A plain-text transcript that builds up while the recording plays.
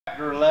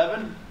chapter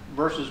 11,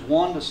 verses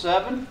 1 to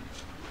 7.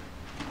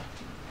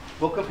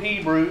 Book of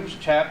Hebrews,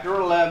 chapter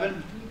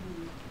 11,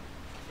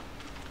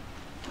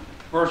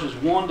 verses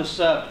 1 to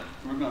 7.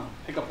 We're going to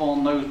pick up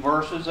on those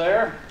verses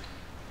there.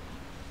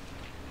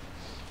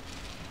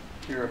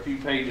 Here are a few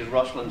pages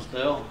rustling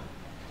still.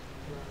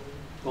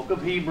 Book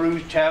of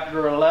Hebrews,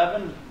 chapter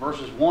 11,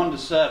 verses 1 to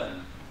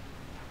 7.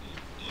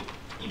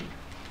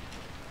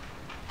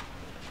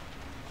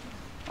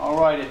 All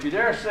right, if you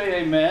dare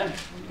say amen.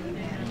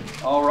 Amen.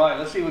 All right,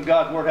 let's see what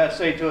God's Word has to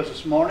say to us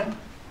this morning.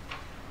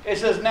 It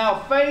says, "Now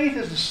faith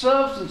is the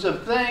substance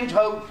of things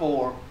hoped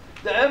for,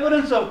 the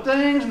evidence of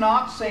things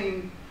not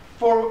seen.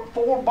 For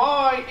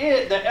by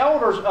it the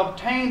elders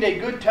obtained a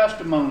good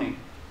testimony.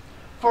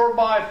 For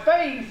by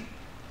faith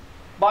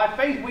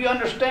we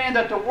understand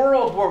that the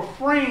worlds were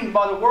framed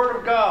by the Word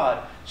of God,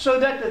 so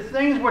that the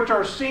things which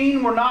are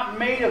seen were not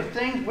made of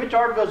things which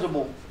are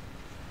visible.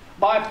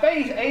 By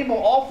faith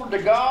Abel offered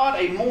to God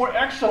a more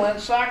excellent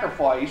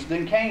sacrifice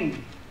than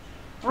Cain,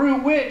 through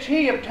which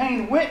he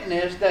obtained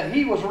witness that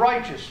he was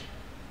righteous,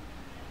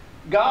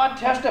 God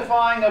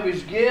testifying of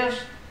his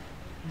gifts,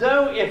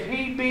 though if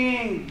he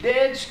being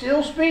dead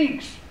still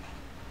speaks.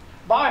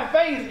 By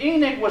faith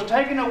Enoch was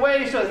taken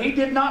away so that he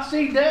did not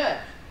see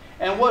death,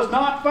 and was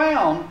not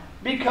found,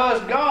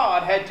 because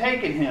God had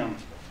taken him.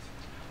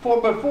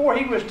 For before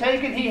he was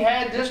taken he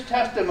had this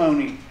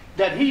testimony,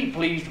 that he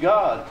pleased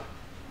God.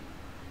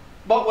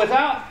 But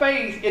without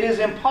faith it is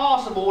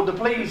impossible to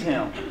please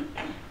him.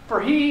 For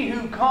he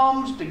who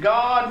comes to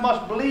God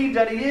must believe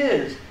that he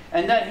is,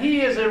 and that he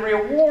is a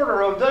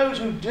rewarder of those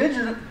who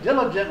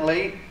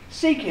diligently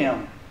seek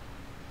him.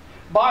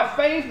 By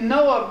faith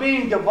Noah,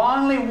 being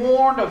divinely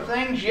warned of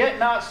things yet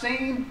not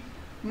seen,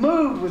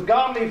 moved with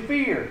godly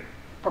fear,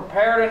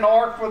 prepared an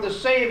ark for the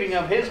saving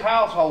of his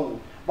household,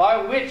 by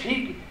which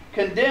he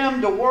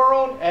condemned the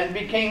world and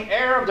became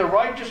heir of the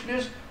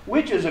righteousness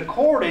which is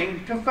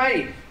according to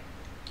faith."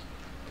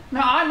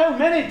 Now, I know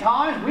many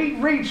times we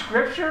read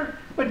Scripture,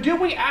 but do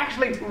we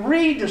actually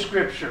read the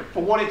Scripture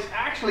for what it's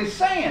actually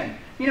saying?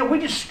 You know, we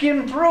just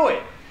skim through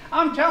it.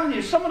 I'm telling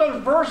you, some of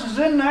those verses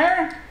in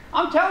there,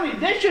 I'm telling you,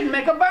 they should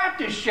make a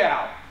Baptist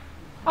shout.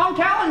 I'm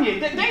telling you,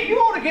 you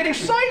ought to get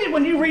excited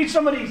when you read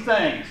some of these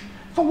things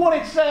for what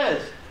it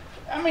says.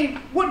 I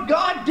mean, what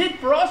God did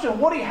for us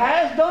and what he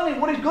has done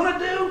and what he's going to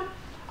do,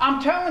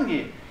 I'm telling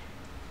you,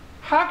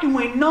 how can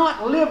we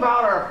not live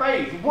out our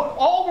faith?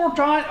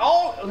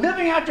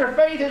 Living out your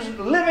faith is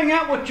living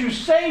out what you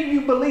say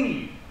you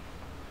believe.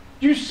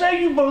 You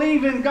say you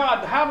believe in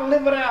God, how to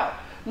live it out.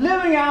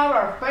 Living out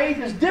our faith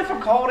is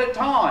difficult at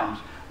times,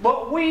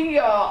 but we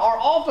are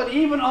often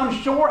even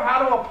unsure how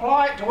to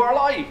apply it to our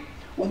life.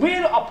 When we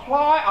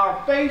apply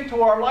our faith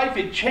to our life,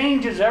 it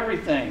changes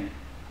everything.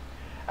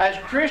 As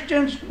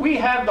Christians, we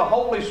have the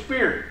Holy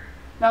Spirit.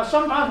 Now,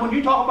 sometimes when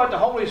you talk about the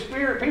Holy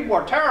Spirit, people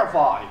are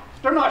terrified.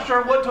 They're not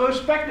sure what to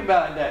expect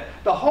about that.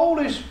 The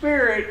Holy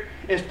Spirit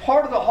is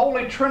part of the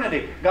Holy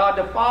Trinity. God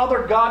the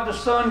Father, God the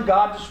Son,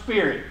 God the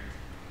Spirit.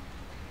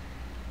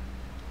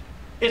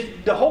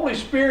 The Holy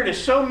Spirit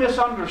is so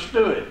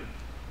misunderstood.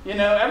 You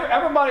know,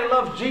 everybody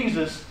loves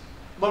Jesus,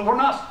 but we're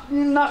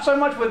not so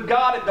much with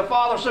God, the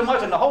Father so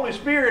much, and the Holy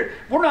Spirit,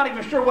 we're not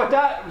even sure what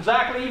that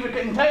exactly even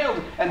entails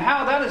and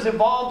how that is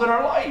involved in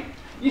our life.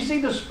 You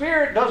see, the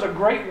Spirit does a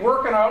great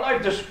work in our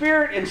life. The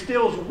Spirit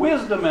instills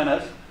wisdom in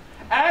us,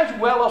 as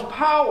well as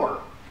power.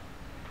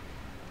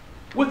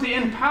 With the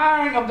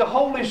empowering of the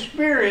Holy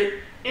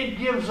Spirit, it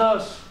gives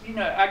us, you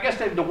know, I guess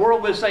the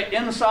world would say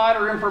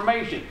insider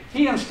information.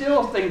 He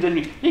instills things in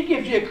you. He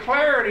gives you a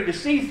clarity to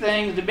see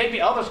things that maybe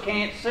others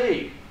can't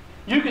see.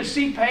 You can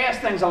see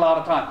past things a lot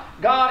of times.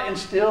 God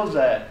instills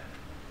that.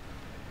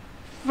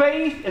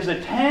 Faith is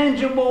a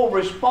tangible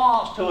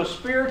response to a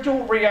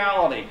spiritual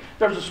reality.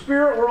 There's a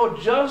spirit world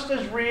just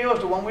as real as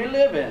the one we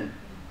live in.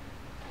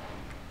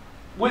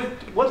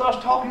 With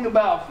us talking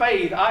about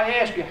faith, I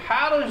ask you,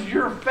 how does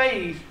your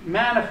faith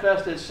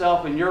manifest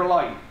itself in your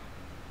life?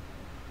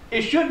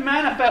 It should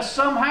manifest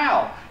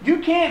somehow. You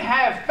can't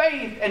have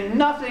faith and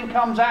nothing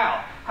comes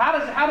out. How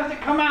does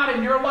it come out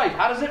in your life?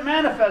 How does it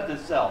manifest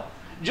itself?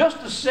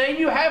 Just to say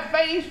you have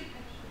faith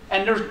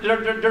and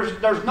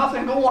there's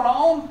nothing going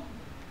on?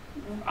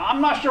 I'm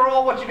not sure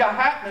all what you got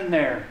happening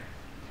there.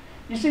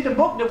 You see, the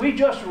book that we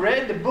just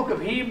read, the book of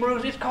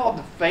Hebrews, it's called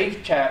the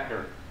faith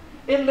chapter.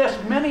 It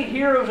lists many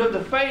heroes of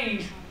the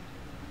faith,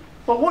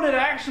 but what it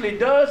actually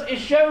does, it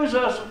shows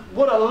us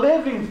what a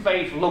living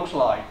faith looks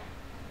like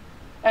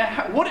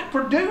and what it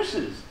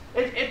produces.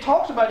 It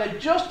talks about it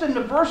just in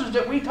the verses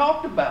that we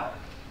talked about.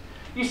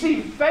 You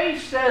see,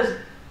 faith says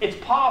it's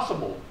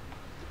possible.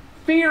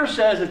 Fear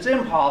says it's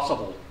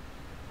impossible.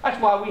 That's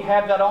why we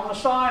have that on the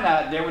sign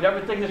out there with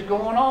everything that's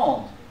going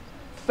on.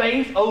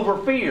 Faith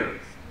over fear.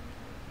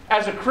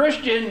 As a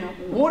Christian,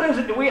 what is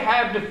it that we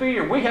have to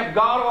fear? We have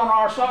God on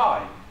our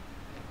side.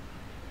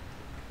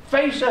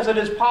 Faith says it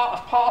is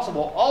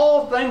possible.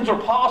 All things are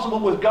possible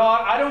with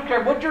God. I don't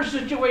care what your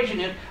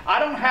situation is. I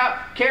don't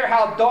care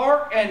how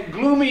dark and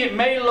gloomy it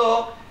may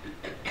look.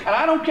 And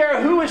I don't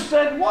care who has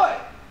said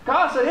what.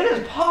 God said it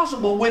is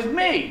possible with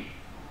me.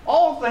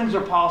 All things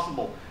are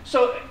possible.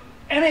 So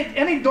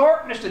any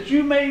darkness that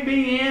you may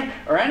be in,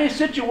 or any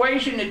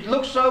situation that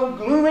looks so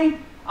gloomy,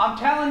 I'm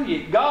telling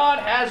you, God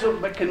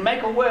can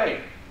make a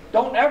way.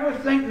 Don't ever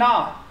think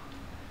not.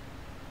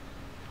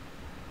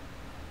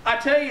 I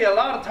tell you, a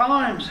lot of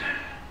times,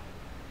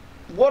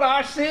 what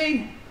I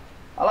see,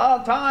 a lot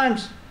of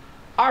times,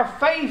 our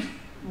faith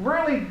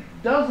really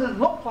doesn't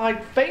look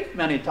like faith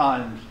many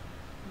times.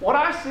 What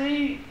I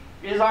see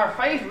is our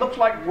faith looks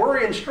like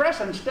worry and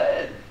stress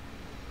instead.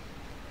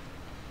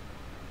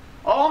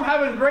 Oh, I'm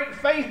having great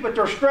faith, but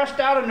they're stressed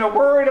out and they're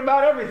worried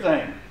about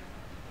everything.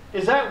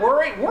 Is that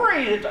worry?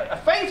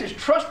 Faith is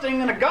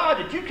trusting in a God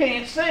that you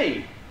can't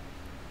see.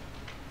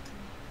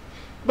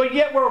 But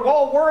yet we're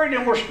all worried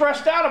and we're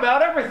stressed out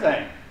about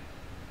everything.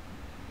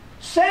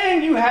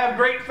 Saying you have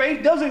great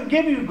faith doesn't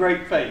give you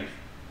great faith.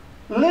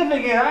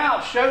 Living it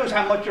out shows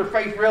how much your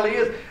faith really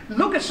is.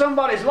 Look at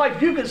somebody's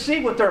life. You can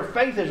see what their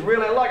faith is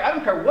really like. I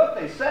don't care what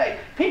they say.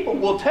 People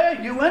will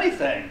tell you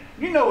anything.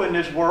 You know, in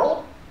this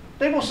world,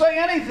 they will say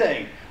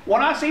anything.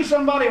 When I see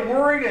somebody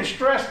worried and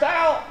stressed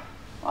out,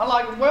 I'm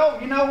like, well,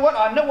 you know what?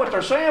 I know what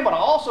they're saying, but I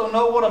also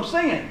know what I'm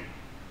seeing.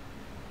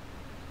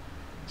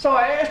 So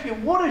I ask you,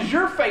 what does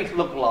your faith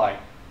look like?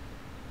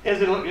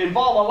 Does it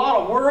involve a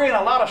lot of worry and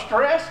a lot of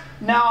stress?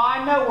 Now,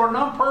 I know we're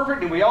not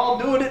perfect and we all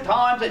do it at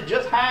times. It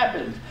just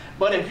happens.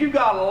 But if you've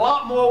got a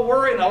lot more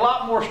worry and a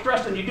lot more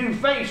stress than you do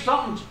faith,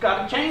 something's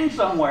got to change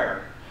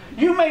somewhere.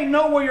 You may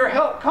know where your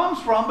help comes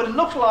from, but it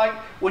looks like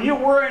when you're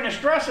worrying and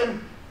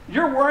stressing,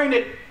 you're worrying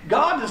that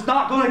God is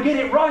not going to get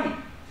it right.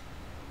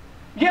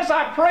 Yes,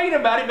 I prayed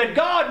about it, but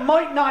God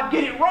might not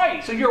get it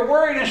right. So you're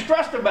worried and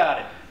stressed about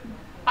it.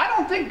 I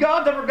don't think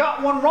God's ever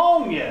got one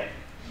wrong yet.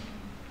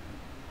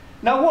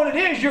 Now what it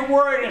is, you're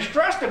worried and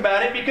stressed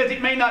about it because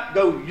it may not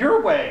go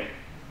your way.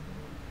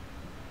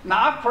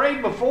 Now I've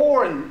prayed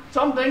before and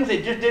some things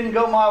it just didn't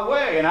go my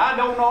way, and I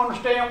don't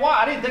understand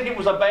why. I didn't think it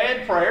was a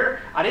bad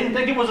prayer. I didn't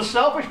think it was a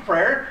selfish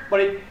prayer, but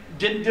it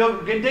didn't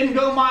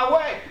go my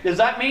way. Does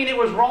that mean it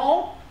was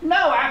wrong?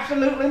 No,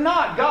 absolutely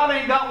not. God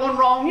ain't got one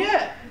wrong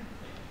yet.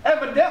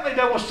 Evidently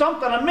there was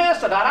something amiss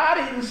that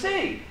I didn't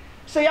see.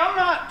 See, I'm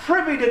not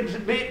privy to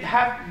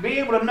be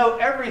able to know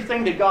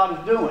everything that God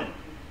is doing.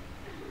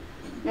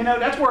 You know,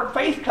 that's where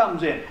faith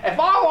comes in. If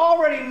I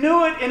already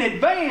knew it in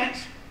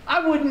advance,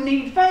 I wouldn't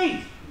need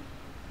faith.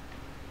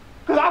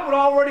 Because I would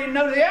already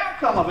know the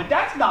outcome of it.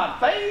 That's not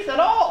faith at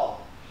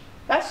all.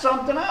 That's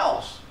something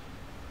else.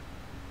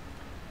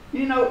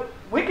 You know,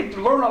 we could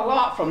learn a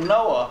lot from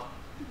Noah.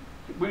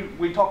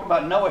 We talked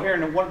about Noah here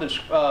in one of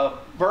the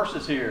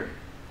verses here.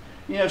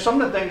 You know, some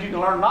of the things you can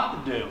learn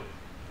not to do.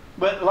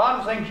 But a lot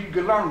of things you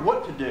can learn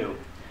what to do.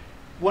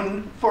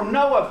 For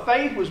Noah,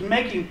 faith was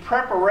making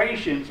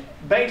preparations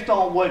based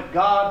on what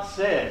God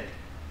said.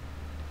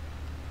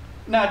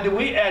 Now, do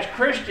we as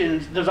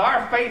Christians, does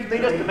our faith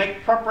lead us to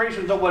make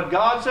preparations on what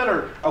God said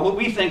or what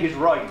we think is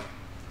right?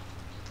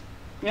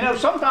 You know,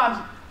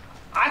 sometimes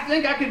I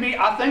think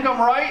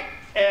I'm right,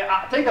 and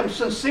I think I'm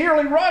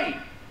sincerely right.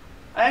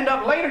 And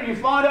later you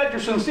find out you're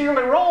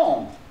sincerely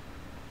wrong.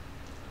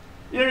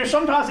 You know,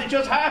 sometimes it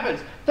just happens.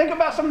 Think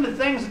about some of the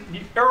things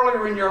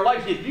earlier in your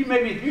life that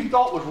you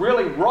thought was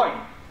really right.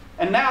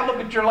 And now look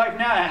at your life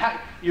now and how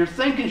your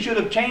thinking should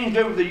have changed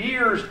over the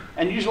years,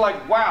 and you're just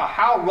like, wow,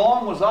 how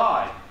wrong was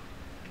I?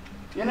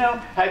 You know,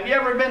 have you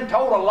ever been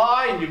told a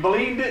lie and you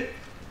believed it?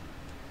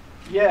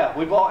 Yeah,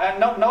 we've all,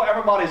 no,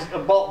 everybody's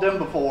bought them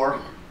before.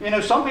 You know,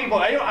 some people,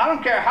 I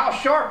don't care how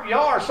sharp you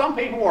are, some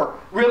people are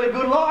really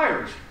good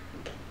liars.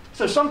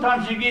 So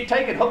sometimes you get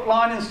taken hook,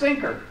 line, and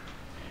sinker.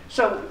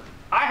 So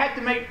I had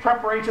to make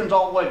preparations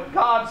on what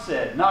God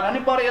said, not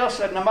anybody else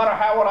said, no matter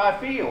what I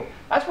feel.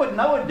 That's what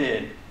Noah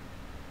did.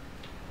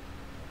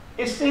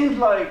 It seems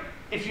like,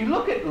 if you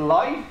look at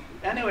life,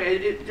 anyway,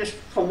 it just,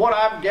 from what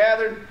I've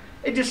gathered,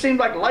 it just seems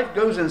like life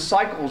goes in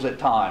cycles at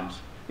times.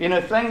 You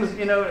know, things,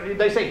 you know,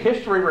 they say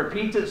history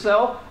repeats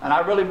itself, and I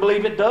really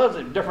believe it does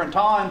at different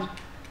times.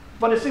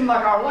 But it seems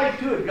like our life,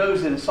 too, it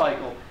goes in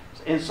cycles.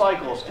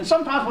 And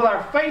sometimes with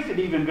our faith, it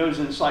even goes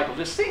in cycles.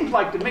 It seems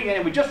like to me,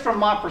 anyway, just from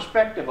my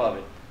perspective of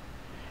it.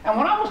 And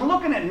when I was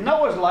looking at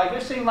Noah's life,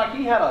 it seemed like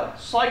he had a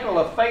cycle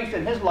of faith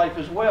in his life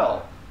as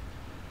well.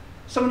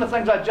 Some of the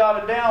things I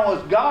jotted down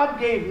was God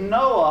gave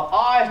Noah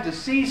eyes to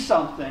see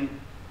something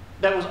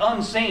that was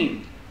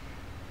unseen.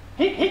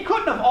 He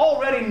couldn't have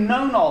already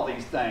known all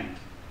these things.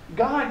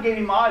 God gave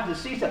him eyes to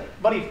see something,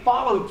 but he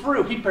followed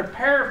through. He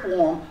prepared for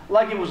them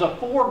like it was a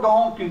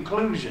foregone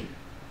conclusion.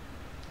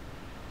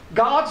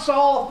 God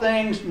saw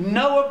things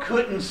Noah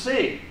couldn't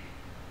see.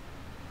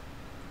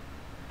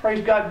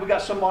 Praise God, we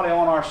got somebody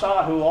on our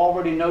side who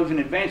already knows in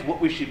advance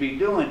what we should be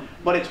doing,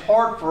 but it's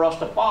hard for us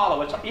to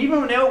follow.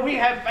 Even though we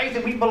have faith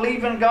and we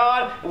believe in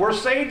God, we're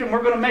saved and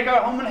we're going to make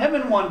our home in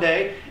heaven one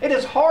day, it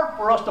is hard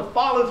for us to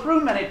follow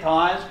through many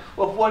times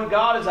with what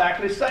God is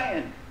actually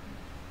saying.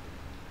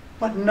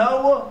 But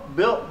Noah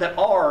built the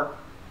ark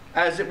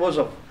as if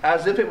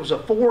it was a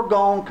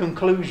foregone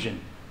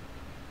conclusion.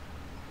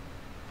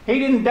 He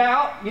didn't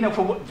doubt, you know,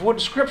 for what the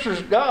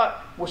Scriptures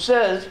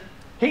says.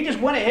 He just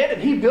went ahead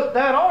and he built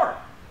that ark.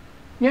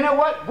 You know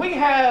what? We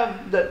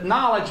have the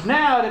knowledge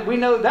now that we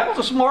know that was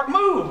a smart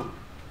move.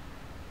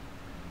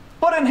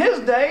 But in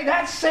his day,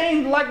 that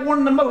seemed like one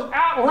of the most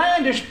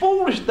outlandish,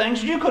 foolish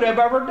things you could have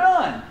ever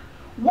done.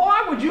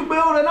 Why would you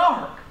build an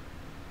ark?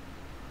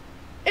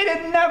 It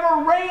had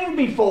never rained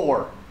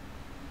before.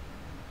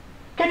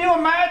 Can you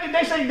imagine?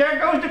 They say, there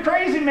goes the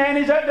crazy man.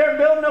 He's out there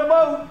building a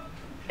boat.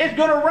 It's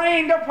going to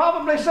rain. They're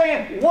probably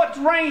saying, what's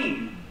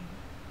rain?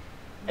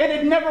 It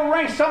had never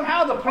rained.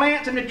 Somehow the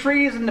plants and the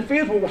trees and the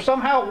fields were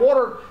somehow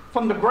watered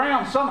from the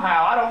ground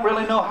somehow. I don't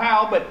really know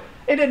how, but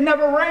it had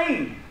never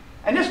rained.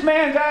 And this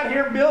man's out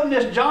here building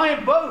this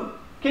giant boat.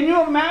 Can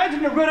you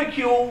imagine the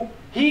ridicule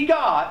he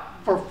got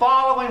for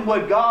following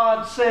what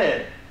God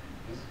said?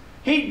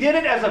 He did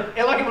it as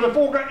like it was a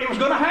foregone, it was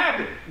going to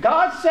happen.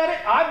 God said it,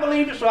 I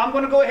believed it, so I'm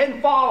going to go ahead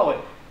and follow it.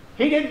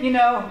 He didn't, you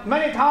know,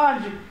 many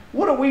times,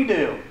 what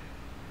do?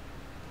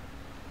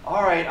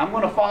 All right, I'm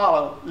going to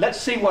follow.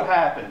 Let's see what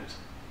happens.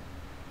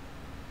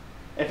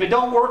 If it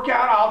don't work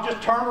out, I'll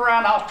just turn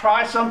around, I'll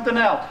try something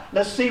else.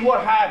 Let's see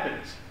what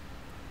happens.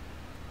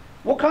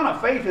 What kind of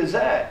faith is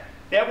that?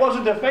 That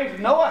wasn't the faith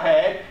Noah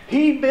had.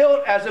 He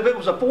built as if it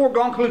was a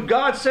foregone conclusion.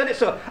 God said it,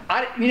 so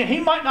he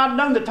might not have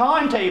known the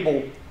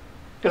timetable,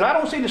 because I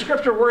don't see the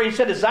scripture where he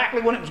said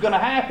exactly when it was going to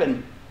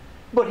happen.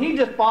 But he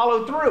just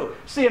followed through.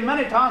 See, and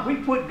many times we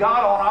put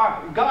God on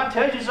our, God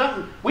tells you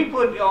something, we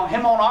put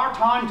him on our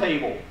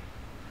timetable.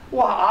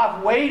 Well,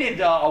 I've waited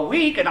a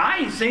week and I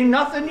ain't seen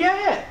nothing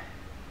yet.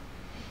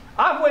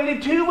 I've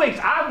waited 2 weeks.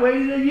 I've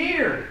waited a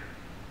year.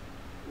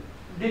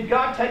 Did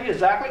God tell you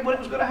exactly when it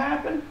was going to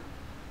happen?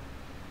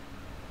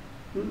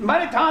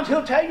 Many times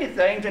he'll tell you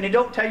things and he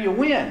don't tell you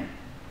when.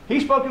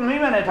 He's spoken to me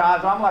many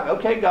times and I'm like,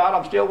 okay, God,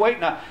 I'm still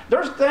waiting. Now,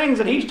 there's things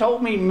that he's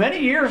told me many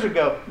years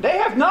ago. They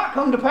have not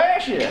come to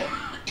pass yet.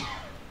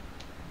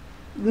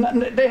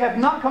 They have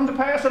not come to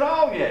pass at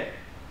all yet.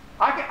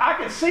 I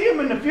can see them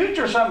in the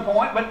future at some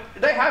point, but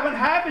they haven't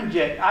happened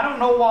yet. I don't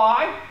know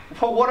why,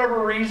 for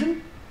whatever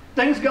reason.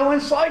 Things go in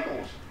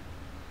cycles.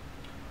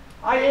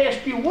 I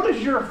ask you, what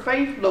does your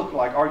faith look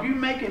like? Are you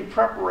making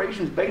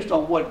preparations based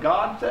on what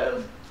God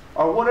says?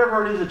 Or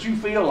whatever it is that you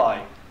feel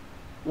like?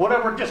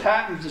 Whatever just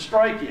happens to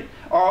strike you?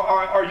 Or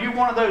are you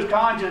one of those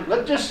kinds of,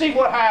 let's just see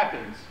what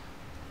happens?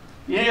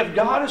 You know, if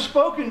God has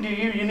spoken to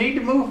you, you need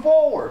to move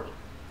forward.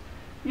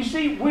 You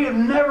see, we are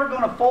never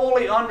going to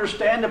fully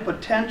understand the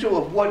potential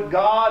of what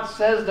God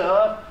says to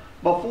us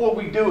before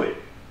we do it.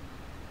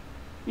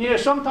 You know,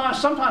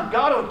 sometimes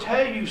God will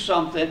tell you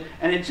something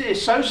and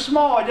it's so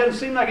small, it doesn't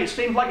seem like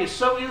it's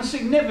so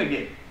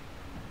insignificant.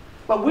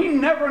 But we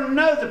never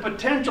know the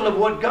potential of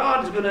what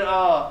God is going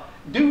to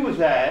do with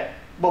that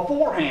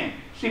beforehand.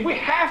 See, we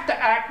have to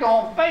act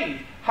on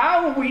faith.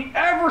 How will we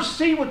ever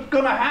see what's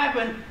going to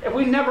happen if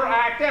we never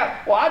act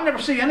out? Well, I've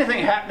never seen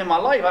anything happen in my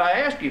life. I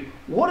ask you,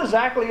 what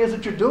exactly is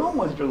it you're doing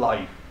with your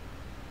life?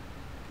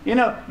 You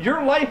know,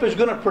 your life is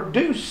going to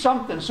produce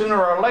something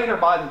sooner or later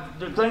by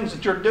the things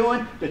that you're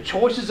doing, the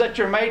choices that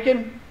you're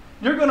making.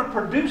 You're going to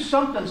produce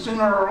something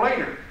sooner or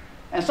later.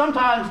 And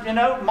sometimes, you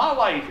know, my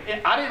life,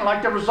 I didn't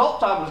like the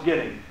results I was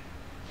getting.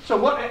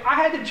 So I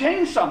had to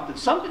change something.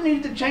 Something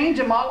needed to change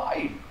in my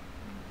life.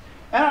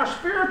 In our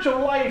spiritual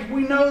life,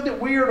 we know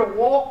that we are to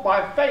walk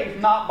by faith,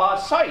 not by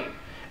sight.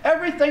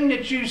 Everything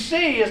that you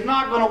see is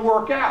not going to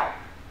work out.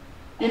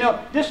 You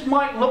know, this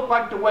might look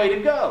like the way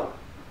to go.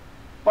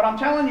 But I'm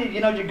telling you,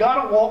 you know, you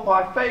got to walk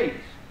by faith.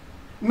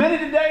 Many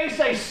today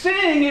say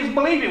seeing is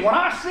believing. When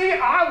I see it,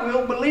 I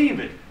will believe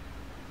it.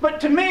 But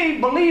to me,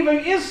 believing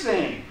is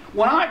seeing.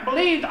 When I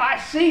believed, I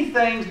see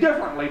things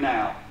differently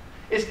now.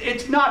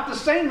 It's not the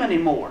same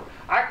anymore.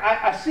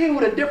 I see it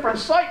with a different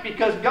sight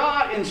because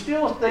God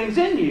instills things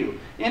in you.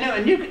 You know,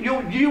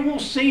 and you will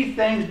see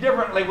things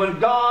differently when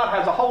God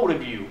has a hold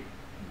of you.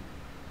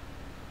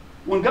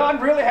 When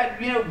God really had,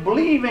 you know,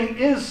 believing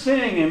is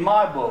seeing in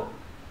my book.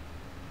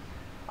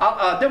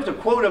 There was a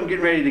quote I'm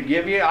getting ready to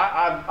give you.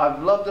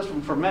 I've loved this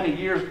one for many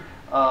years.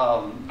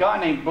 A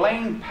guy named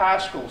Blaine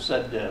Pascal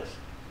said this.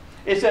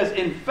 It says,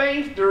 in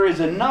faith there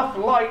is enough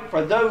light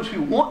for those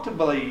who want to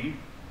believe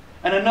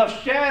and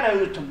enough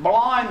shadows to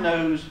blind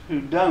those who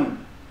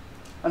don't.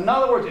 In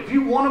other words, if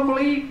you want to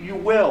believe, you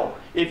will.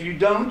 If you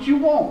don't, you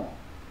won't.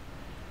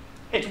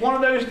 It's one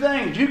of those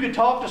things. You could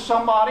talk to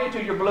somebody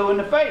until you're blue in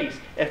the face.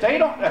 If they're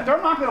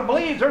not going to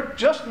believe, they're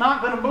just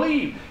not going to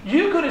believe.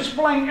 You could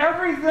explain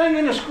everything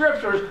in the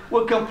scriptures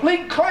with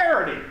complete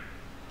clarity,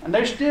 and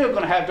they're still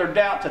going to have their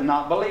doubts and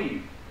not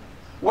believe.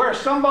 Whereas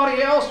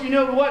somebody else, you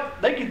know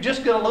what? They could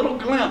just get a little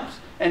glimpse,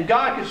 and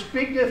God could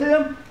speak to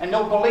them, and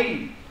they'll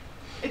believe.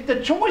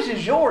 The choice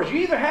is yours. You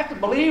either have to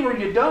believe or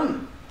you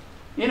don't.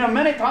 You know,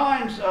 many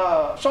times,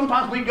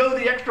 sometimes we go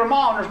the extra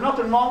mile, and there's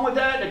nothing wrong with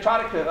that. They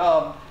try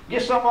to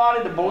get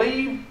somebody to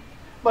believe.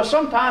 But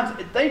sometimes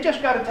they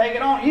just got to take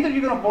it on. Either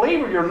you're going to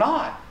believe or you're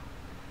not.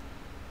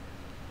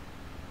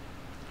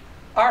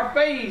 Our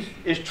faith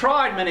is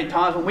tried many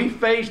times when we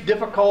face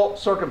difficult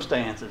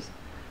circumstances.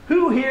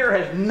 Who here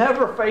has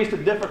never faced a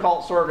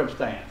difficult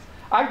circumstance?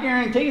 I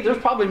guarantee you there's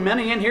probably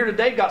many in here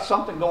today got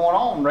something going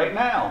on right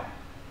now.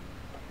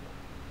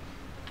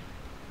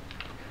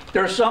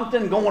 There's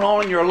something going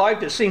on in your life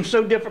that seems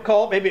so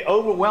difficult, maybe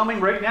overwhelming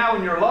right now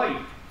in your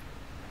life.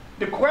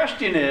 The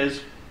question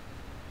is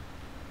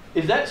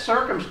that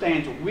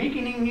circumstance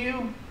weakening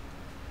you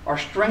or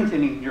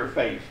strengthening your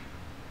faith?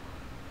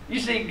 You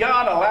see,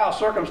 God allows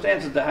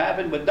circumstances to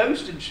happen, but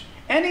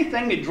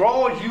anything that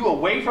draws you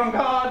away from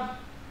God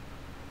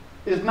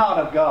is not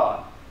of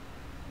God.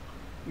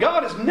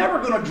 God is never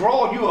going to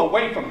draw you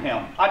away from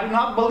Him. I do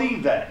not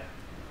believe that.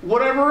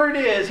 Whatever it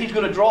is, He's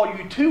going to draw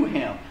you to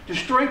Him, to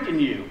strengthen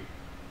you.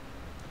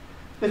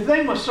 The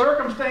thing with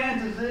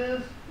circumstances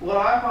is, what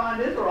I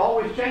find is they're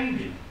always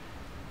changing.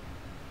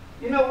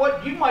 You know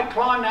what? You might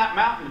climb that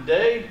mountain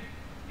today.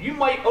 You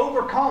might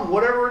overcome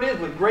whatever it is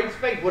with great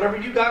faith, whatever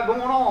you got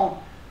going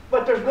on.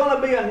 But there's going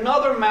to be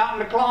another mountain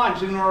to climb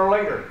sooner or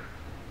later.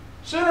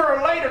 Sooner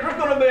or later, there's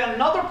going to be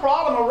another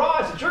problem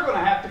arise that you're going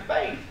to have to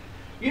face.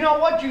 You know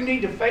what? You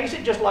need to face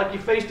it just like you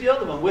faced the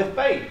other one, with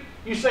faith.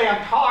 You say,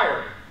 I'm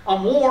tired.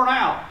 I'm worn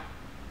out.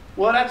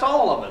 Well, that's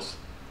all of us.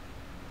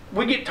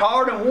 We get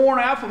tired and worn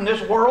out from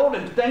this world,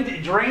 and the thing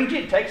that drains you,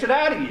 it takes it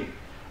out of you.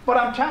 But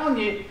I'm telling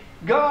you,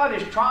 God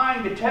is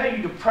trying to tell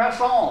you to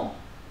press on.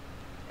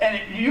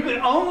 And you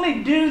can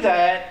only do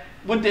that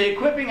with the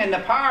equipping and the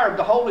power of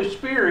the Holy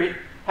Spirit,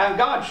 how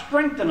God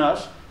strengthens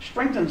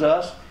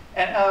us.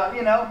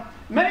 And,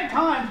 many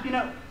times,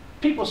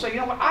 people say,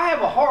 what, I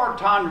have a hard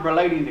time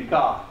relating to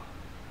God.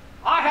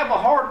 I have a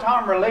hard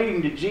time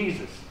relating to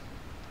Jesus.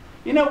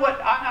 You know what?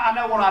 I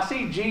know when I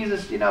see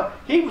Jesus, He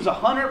was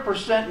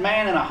 100%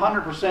 man and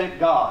 100%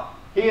 God.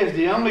 He is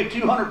the only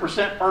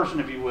 200%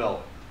 person, if you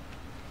will.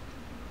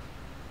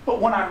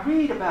 But when I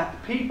read about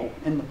the people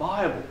in the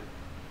Bible,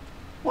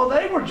 well,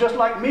 they were just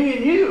like me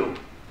and you.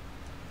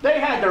 They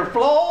had their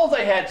flaws,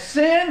 they had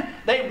sin,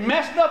 they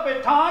messed up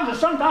at times, and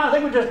sometimes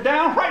they were just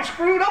downright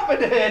screwed up in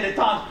the head at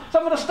times.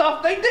 Some of the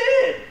stuff they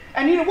did.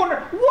 And you wonder,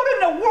 what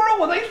in the world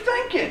were they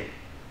thinking?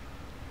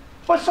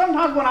 But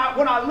sometimes when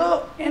I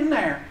look in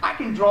there, I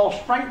can draw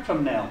strength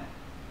from them.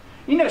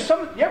 You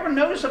ever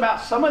notice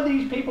about some of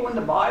these people in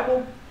the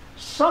Bible?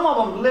 Some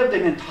of them lived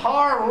an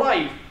entire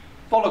life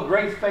full of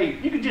great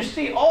faith. You could just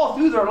see all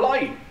through their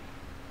life.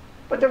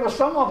 But there were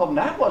some of them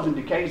that wasn't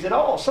the case at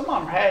all. Some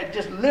of them had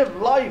just lived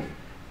life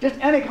just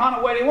any kind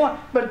of way they want.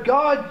 But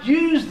God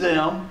used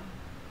them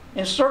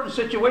in certain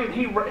situations.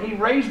 He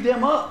raised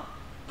them up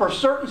for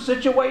certain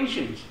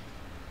situations.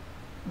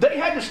 They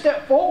had to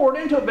step forward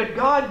into it, but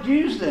God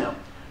used them.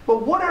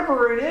 But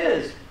whatever it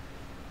is,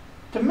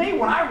 to me,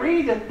 when I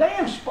read it, they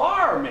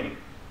inspire me.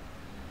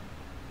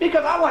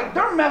 Because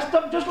they're messed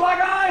up just like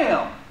I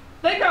am.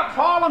 They got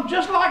problems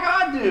just like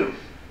I do.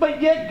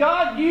 But yet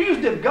God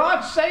used them.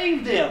 God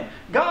saved them.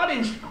 God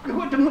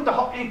equipped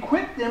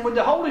them with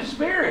the Holy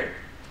Spirit.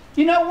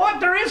 You know what?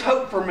 There is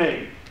hope for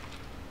me.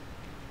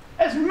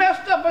 As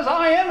messed up as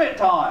I am at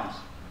times,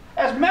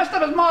 as messed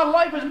up as my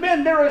life has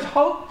been, there is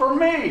hope for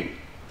me.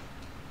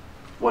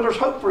 Well, there's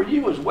hope for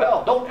you as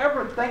well. Don't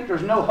ever think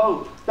there's no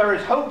hope. There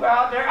is hope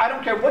out there. I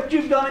don't care what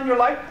you've done in your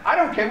life. I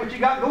don't care what you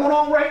got going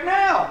on right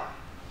now.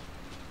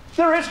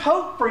 There is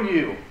hope for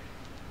you.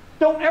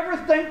 Don't ever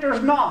think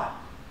there's not.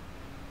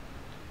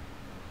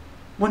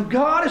 When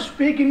God is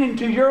speaking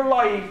into your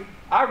life,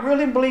 I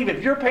really believe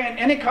if you're paying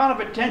any kind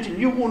of attention,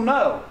 you will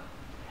know.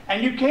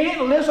 And you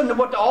can't listen to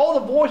what all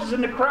the voices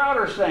in the crowd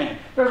are saying.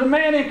 There's a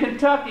man in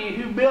Kentucky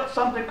who built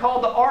something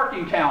called the Ark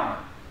Encounter.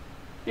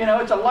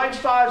 It's a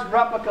life-size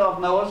replica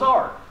of Noah's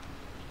Ark.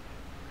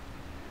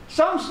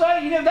 Some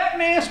say, that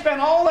man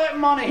spent all that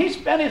money. He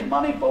spent his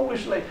money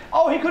foolishly.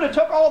 Oh, he could have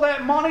took all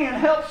that money and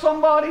helped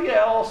somebody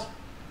else.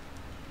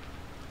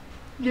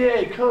 Yeah,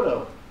 he could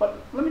have.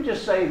 But let me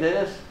just say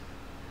this.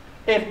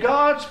 If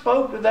God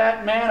spoke to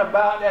that man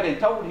about that and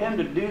told him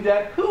to do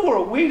that, who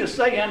are we to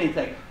say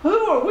anything? Who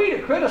are we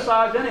to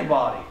criticize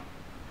anybody?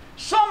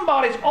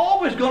 Somebody's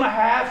always going to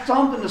have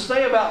something to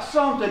say about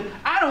something.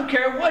 I don't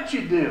care what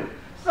you do.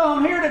 So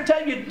I'm here to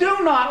tell you, do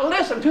not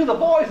listen to the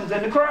voices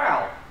in the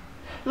crowd.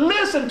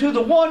 Listen to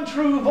the one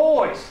true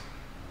voice.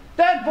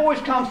 That voice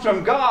comes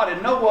from God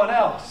and no one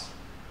else.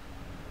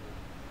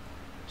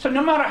 So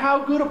no matter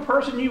how good a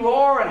person you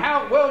are and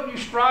how well you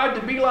strive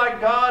to be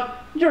like God,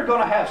 you're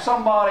going to have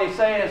somebody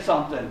saying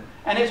something.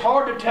 And it's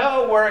hard to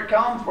tell where it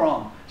comes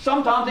from.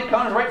 Sometimes it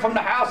comes right from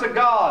the house of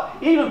God.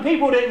 Even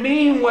people that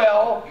mean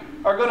well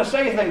are going to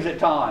say things at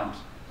times.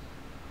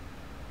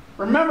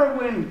 Remember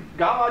when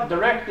God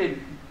directed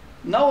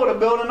Noah to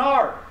build an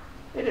ark?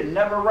 It had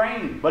never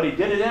rained, but he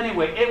did it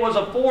anyway. It was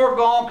a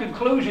foregone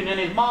conclusion in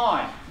his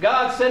mind.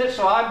 God said it,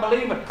 so I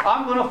believe it.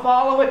 I'm going to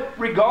follow it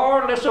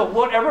regardless of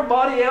what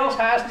everybody else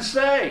has to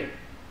say.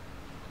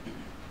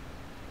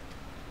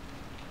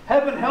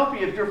 Heaven help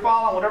you if you're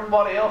following what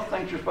everybody else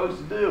thinks you're supposed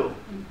to do.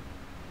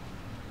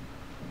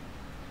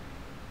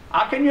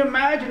 Can you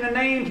imagine the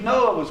names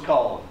Noah was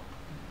called?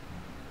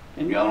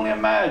 Can you only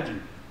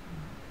imagine?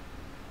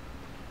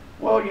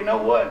 Well, you know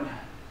what?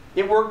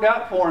 It worked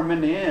out for him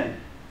in the end.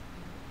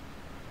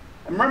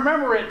 And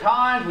remember, at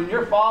times when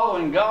you're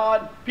following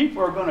God,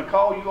 people are going to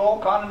call you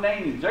all kind of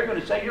names. They're going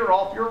to say you're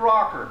off your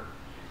rocker.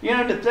 You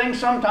know, the things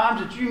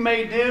sometimes that you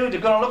may do, they're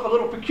going to look a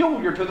little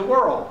peculiar to the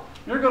world.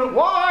 You're going to,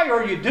 why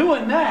are you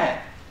doing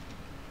that?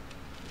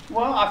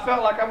 Well, I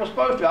felt like I was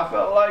supposed to. I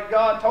felt like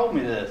God told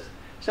me this.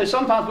 So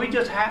sometimes we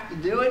just have to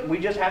do it. We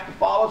just have to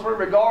follow through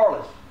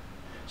regardless.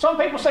 Some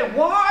people say,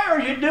 why are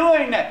you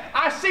doing that?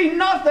 I see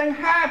nothing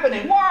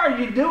happening. Why are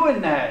you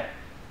doing that?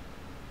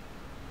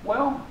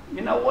 Well,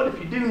 you know what? If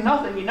you do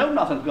nothing, you know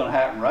nothing's going to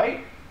happen,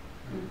 right?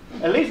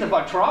 At least if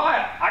I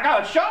try, I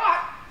got a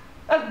shot.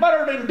 That's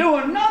better than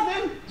doing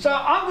nothing. So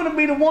I'm going to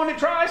be the one to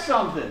try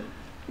something.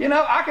 You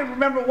know, I can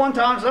remember one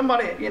time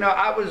somebody, you know,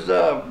 I was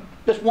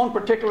this one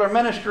particular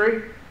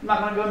ministry. I'm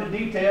not going to go into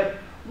detail.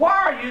 Why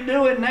are you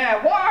doing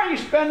that? Why are you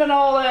spending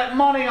all that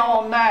money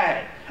on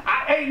that?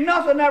 Ain't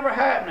nothing ever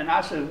happening.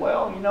 I said,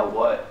 well, you know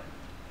what?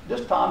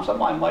 This time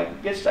somebody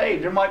might get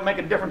saved. There might make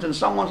a difference in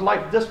someone's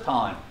life this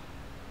time.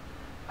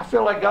 I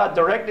feel like God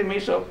directed me,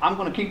 so I'm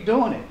going to keep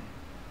doing it.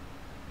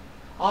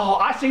 Oh,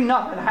 I see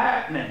nothing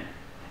happening.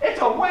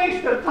 It's a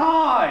waste of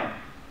time.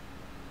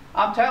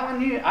 I'm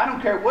telling you, I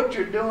don't care what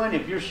you're doing.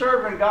 If you're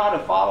serving God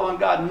and following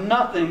God,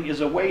 nothing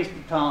is a waste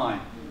of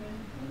time.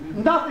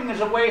 Nothing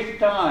is a waste of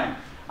time.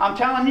 I'm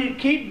telling you,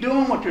 keep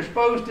doing what you're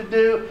supposed to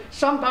do.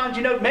 Sometimes,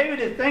 you know,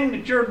 maybe the thing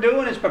that you're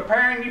doing is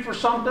preparing you for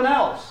something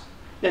else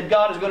that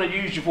God is going to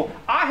use you for.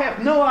 I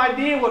have no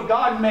idea what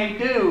God may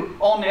do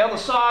on the other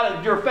side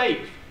of your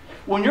faith.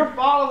 When you're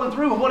following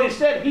through with what He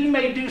said, He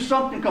may do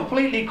something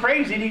completely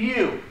crazy to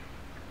you.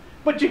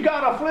 But you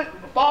got to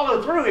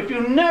follow through. If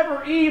you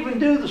never even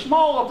do the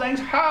smaller things,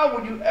 how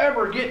would you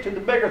ever get to the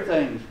bigger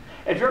things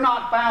if you're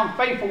not found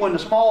faithful in the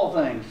small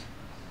things?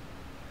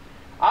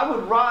 I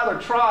would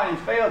rather try and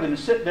fail than to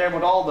sit there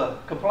with all the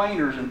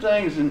complainers and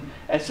things and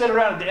sit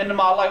around at the end of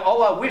my life,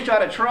 oh, I wish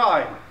I'd have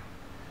tried.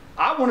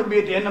 I want to be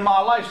at the end of my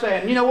life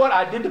saying, you know what,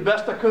 I did the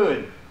best I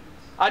could.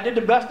 I did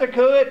the best I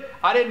could.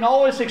 I didn't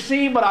always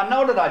succeed, but I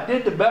know that I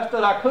did the best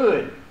that I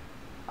could.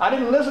 I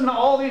didn't listen to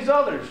all these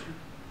others.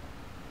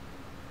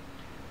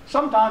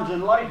 Sometimes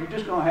in life, you're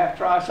just going to have to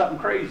try something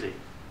crazy.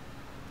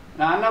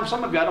 Now, I know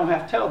some of you I don't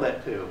have to tell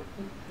that to.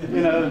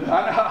 You know,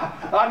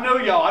 I know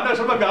y'all. I know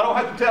some of you I don't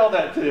have to tell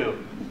that to.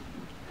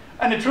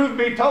 And the truth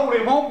be told,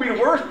 it won't be the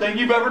worst thing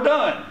you've ever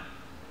done.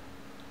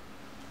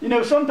 You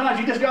know, sometimes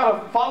you just got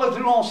to follow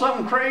through on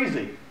something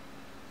crazy.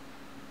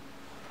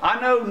 I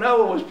know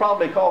Noah was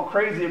probably called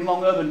crazy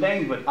among other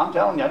names, but I'm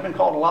telling you, I've been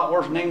called a lot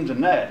worse names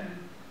than that.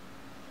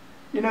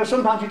 You know,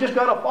 sometimes you just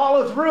got to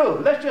follow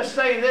through. Let's just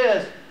say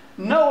this.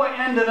 Noah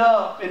ended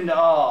up in the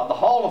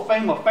Hall of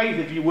Fame of Faith,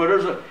 if you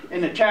would. In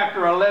the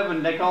chapter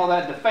 11, they call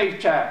that the faith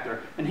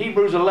chapter, in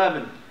Hebrews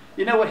 11.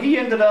 You know what? He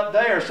ended up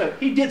there, so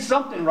he did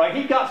something right.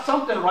 He got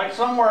something right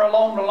somewhere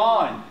along the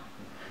line.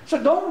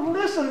 So don't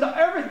listen to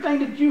everything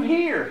that you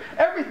hear.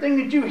 Everything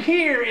that you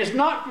hear is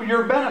not for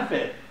your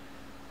benefit.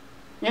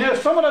 You know,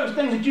 some of those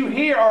things that you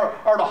hear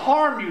are to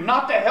harm you,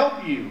 not to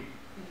help you.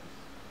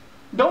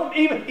 Don't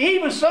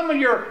even some of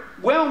your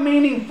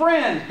well-meaning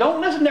friends, don't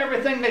listen to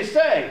everything they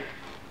say.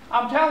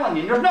 I'm telling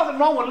you, there's nothing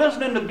wrong with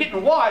listening to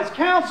getting wise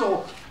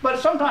counsel, but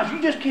sometimes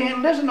you just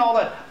can't listen to all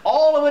that.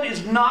 All of it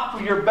is not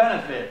for your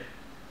benefit.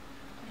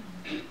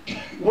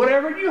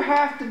 Whatever you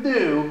have to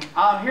do,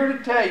 I'm here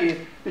to tell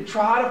you to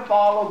try to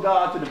follow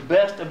God to the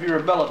best of your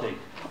ability.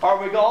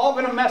 Are we all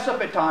going to mess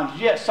up at times?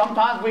 Yes,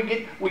 sometimes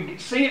we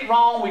see it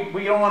wrong,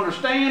 we don't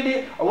understand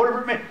it, or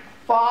whatever it may be.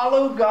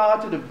 Follow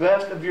God to the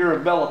best of your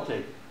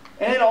ability.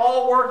 And it'll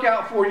all work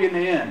out for you in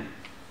the end.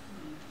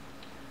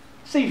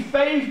 See,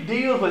 faith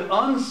deals with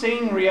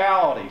unseen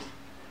realities.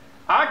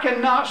 I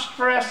cannot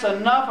stress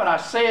enough, and I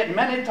say it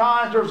many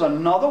times, there's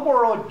another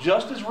world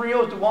just as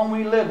real as the one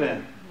we live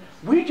in.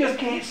 We just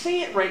can't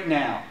see it right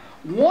now.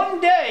 One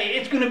day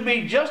it's going to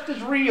be just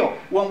as real.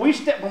 When we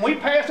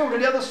pass over to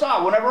the other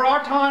side, whenever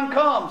our time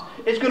comes,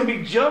 it's going to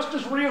be just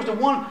as real as the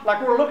one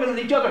like we're looking at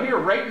each other here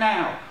right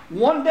now.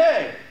 One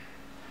day.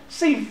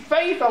 See,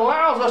 faith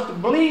allows us to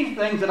believe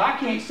things that I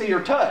can't see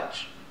or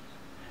touch.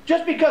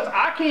 Just because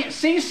I can't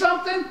see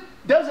something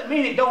doesn't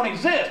mean it don't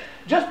exist.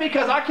 Just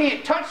because I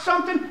can't touch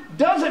something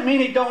doesn't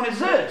mean it don't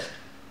exist.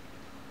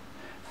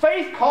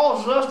 Faith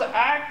causes us to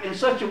act in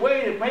such a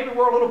way that maybe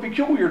we're a little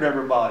peculiar to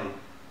everybody.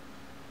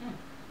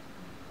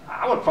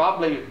 I would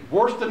probably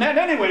worse than that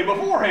anyway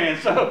beforehand.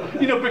 So,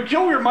 you know,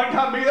 peculiar might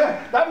not be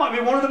that. That might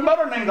be one of the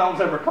better names I was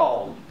ever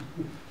called.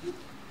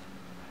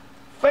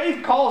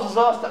 Faith causes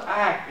us to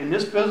act in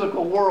this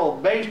physical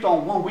world based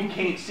on one we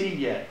can't see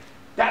yet.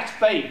 That's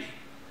faith.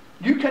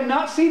 You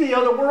cannot see the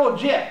other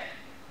world yet.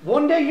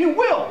 One day you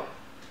will.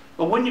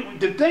 But when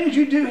the things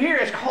you do here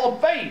is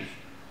called faith.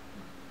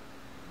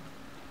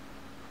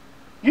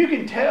 You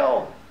can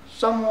tell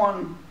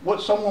someone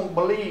what someone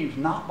believes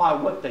not by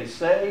what they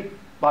say,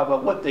 by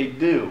what they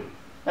do.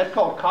 That's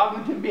called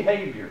cognitive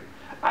behavior.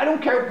 I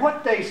don't care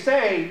what they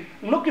say,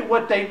 look at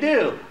what they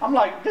do. I'm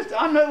like,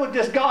 I know what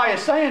this guy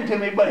is saying to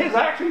me, but his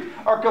actions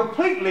are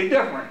completely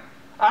different.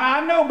 And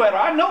I know better.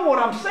 I know what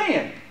I'm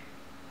saying.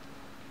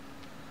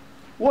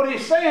 What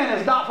he's saying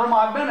is not for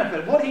my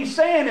benefit. What he's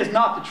saying is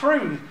not the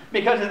truth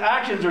because his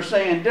actions are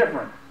saying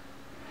different.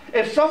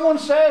 If someone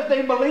says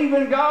they believe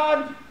in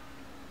God,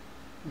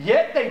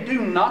 yet they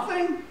do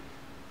nothing?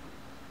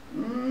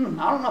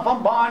 I don't know if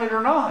I'm buying it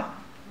or not.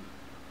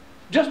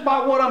 Just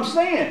by what I'm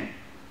seeing.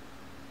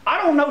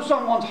 I don't know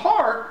someone's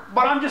heart,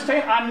 but I'm just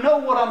saying I know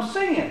what I'm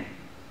seeing.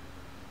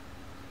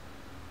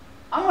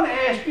 I'm going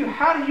to ask you,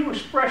 how do you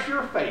express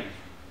your faith?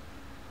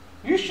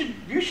 You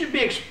should be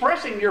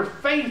expressing your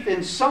faith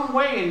in some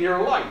way in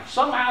your life,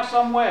 somehow,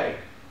 some way.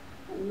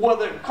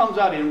 Whether it comes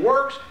out in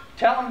works,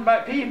 telling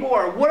about people,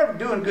 or whatever,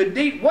 doing good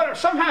deeds, whatever.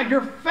 Somehow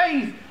your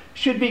faith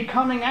should be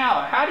coming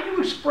out. How do you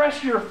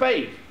express your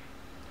faith?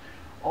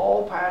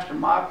 Oh, Pastor,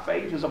 my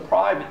faith is a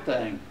private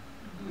thing.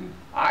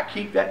 I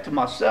keep that to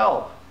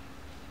myself.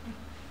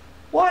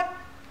 What?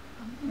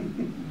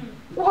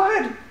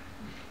 What?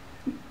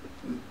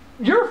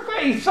 Your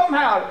faith,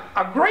 somehow,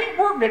 a great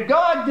work that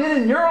God did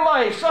in your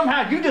life,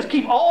 somehow you just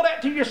keep all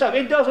that to yourself.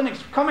 It doesn't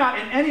come out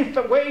in any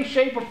way,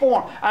 shape, or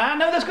form. And I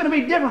know that's going to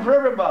be different for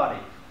everybody.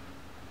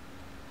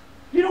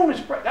 You don't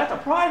express, that's a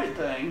private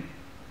thing.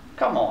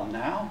 Come on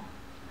now.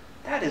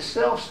 That is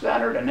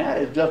self-centered, and that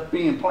is just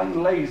being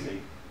plain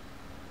lazy.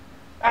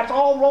 That's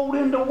all rolled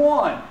into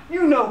one.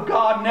 You know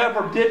God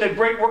never did a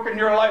great work in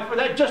your life for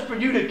that, just for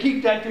you to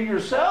keep that to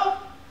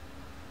yourself.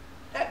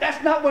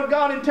 That's not what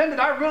God intended.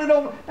 I really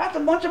don't. That's a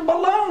bunch of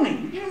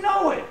baloney. You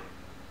know it.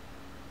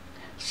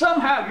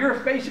 Somehow your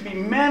faith should be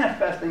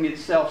manifesting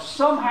itself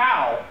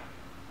somehow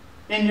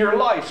in your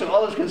life so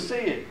others can see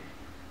it.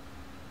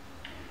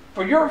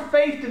 For your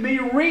faith to be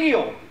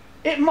real,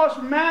 it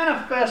must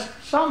manifest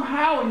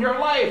somehow in your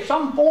life,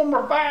 some form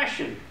or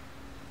fashion.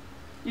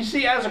 You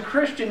see, as a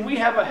Christian, we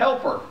have a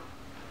helper.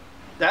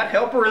 That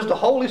helper is the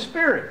Holy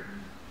Spirit.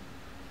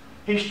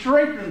 He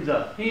strengthens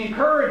us. He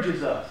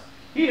encourages us.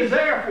 He is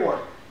there for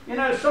us. You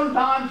know,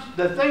 sometimes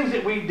the things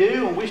that we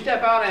do when we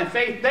step out in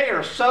faith, they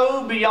are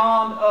so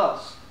beyond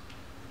us.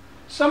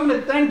 Some of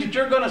the things that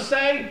you're going to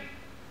say,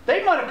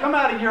 they might have come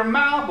out of your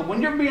mouth, but when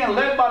you're being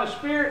led by the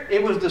Spirit,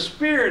 it was the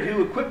Spirit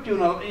who equipped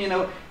you,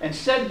 and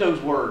said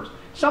those words.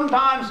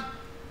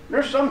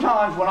 There's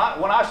sometimes when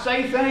I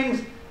say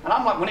things, and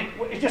I'm like,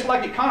 it's just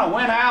like it kind of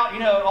went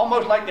out,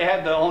 almost like they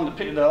had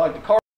the car